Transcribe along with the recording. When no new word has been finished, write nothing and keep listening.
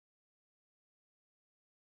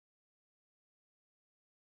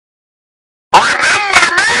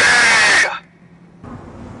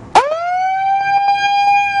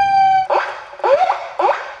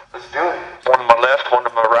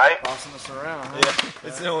now, huh? Yeah,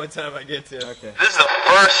 it's the only time I get to. Okay. This is the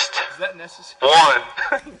first Is that necessary? one.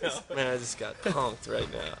 Man, I just got punked right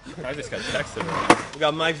now. I just got texted right. We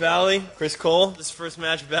got Mike Valley, Chris Cole. This is first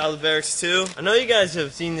match of Battle of the Berrics 2. I know you guys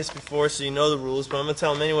have seen this before, so you know the rules, but I'm going to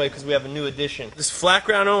tell them anyway because we have a new addition. This is flat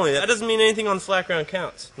ground only. That doesn't mean anything on the flat ground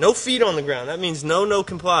counts. No feet on the ground. That means no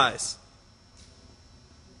complies.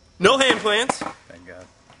 No hand plants. Thank God.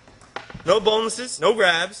 No bonuses. No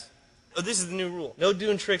grabs. Oh, this is the new rule. No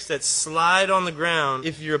doing tricks that slide on the ground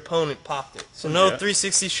if your opponent popped it. So no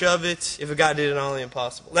 360 shove it if a guy did it on the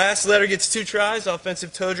impossible. Last letter gets 2 tries.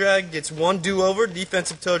 Offensive toe drag gets 1 do-over.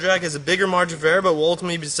 Defensive toe drag has a bigger margin of error but will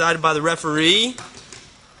ultimately be decided by the referee.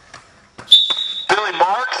 Billy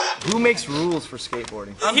Marks. Who makes rules for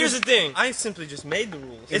skateboarding? Here's the thing. I simply just made the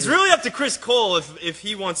rules. It's really up to Chris Cole if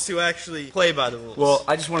he wants to actually play by the rules. Well,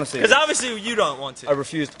 I just want to say because obviously you don't want to. I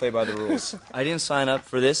refuse to play by the rules. I didn't sign up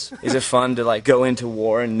for this. Is it fun to like go into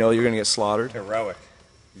war and know you're gonna get slaughtered? Heroic.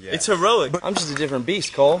 Yeah. It's heroic. I'm just a different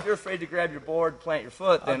beast, Cole. If you're afraid to grab your board, plant your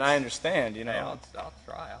foot, then I understand, you know. Hey, I'll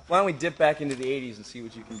try. Why don't we dip back into the 80s and see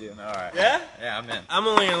what you can do? All right. Yeah? Yeah, I'm in. I'm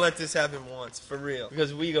only going to let this happen once, for real.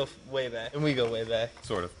 Because we go way back. And we go way back.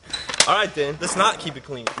 Sort of. Alright then, let's not keep it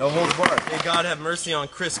clean. No holds barred. May God have mercy on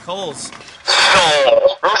Chris Cole's.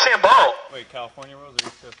 Rochambeau. Wait, California rules or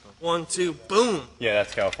East Coast rules? 1, 2, boom! Yeah,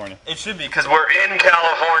 that's California. It should be, Because we're in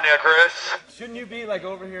California, Chris. Shouldn't you be like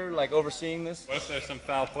over here, like overseeing this? What if there's some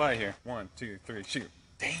foul play here? 1, 2, 3, shoot.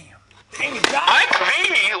 Damn. Mike V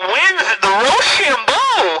wins the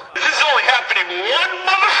Rochambeau. This is only happening one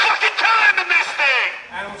motherfucking time in this thing.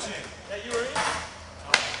 Adam Chin. That you were in?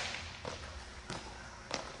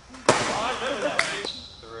 Oh, I remember that.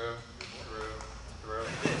 Through.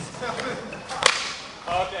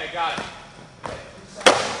 Okay, got it.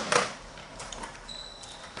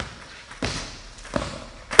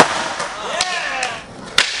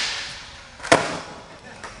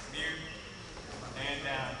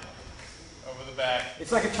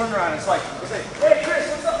 It's like a turnaround. It's like, hey Chris,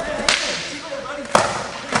 what's up, man? See you later, buddy.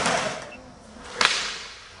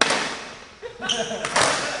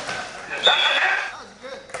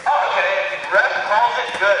 Okay, ref calls it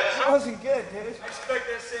good. That wasn't good, dude. I expect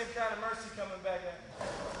that same kind of mercy coming back at me.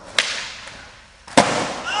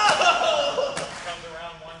 Comes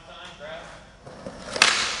around one time, grab.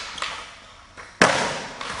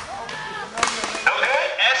 Okay,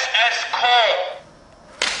 SS Cole.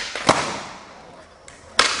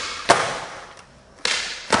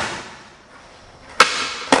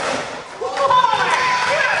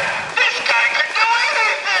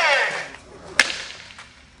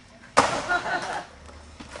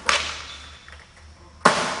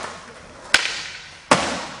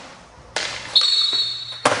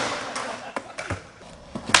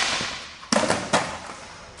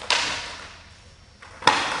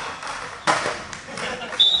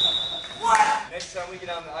 Next time we get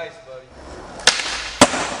on the ice, buddy.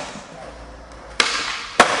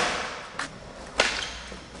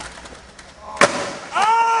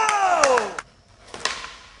 Oh!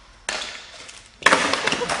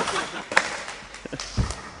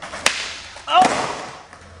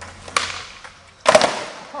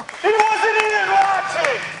 He wasn't even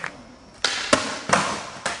watching.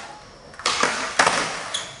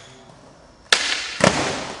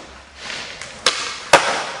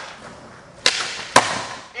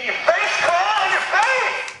 In your face, Cole, in your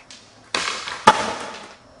face.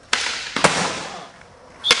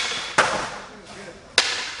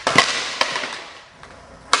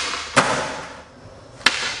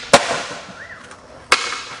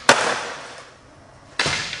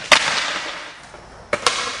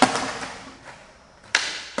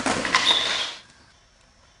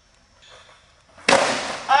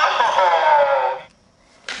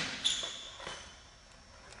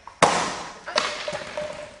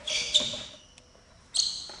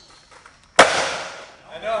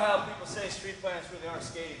 I know how people say street plants really aren't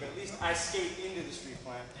skating, but at least I skate into the street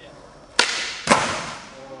plant. Yeah.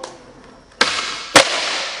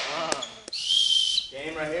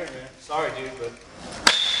 Game right here, man. Sorry, dude, but.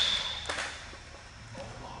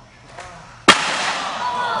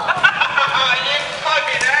 You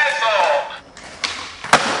fucking asshole.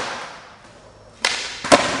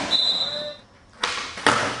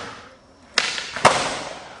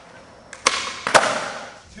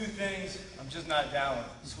 Two things I'm just not down with.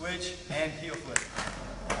 Switch and heel flip.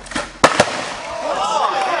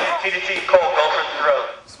 TDT Cole, go for the throat.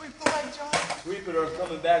 Sweep the leg, John. Sweep it or it's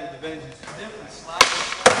coming back with the vengeance. Different slide.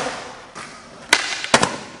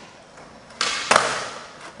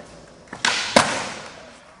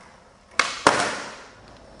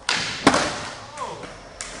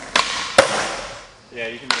 Yeah,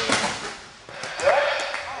 you can do it.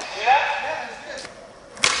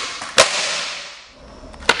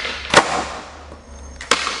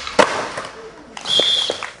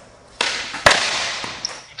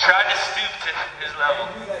 level.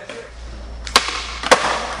 Do that trick.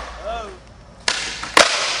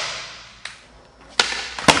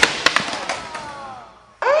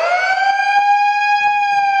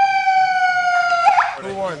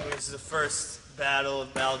 Who won? This is the first battle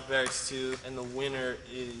of Berrics 2, and the winner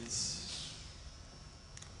is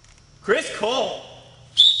Chris Cole.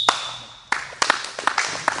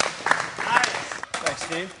 Thanks,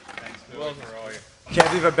 Steve. Thanks, Billy, for all your... Can't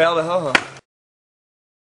believe I bailed a ho-ho.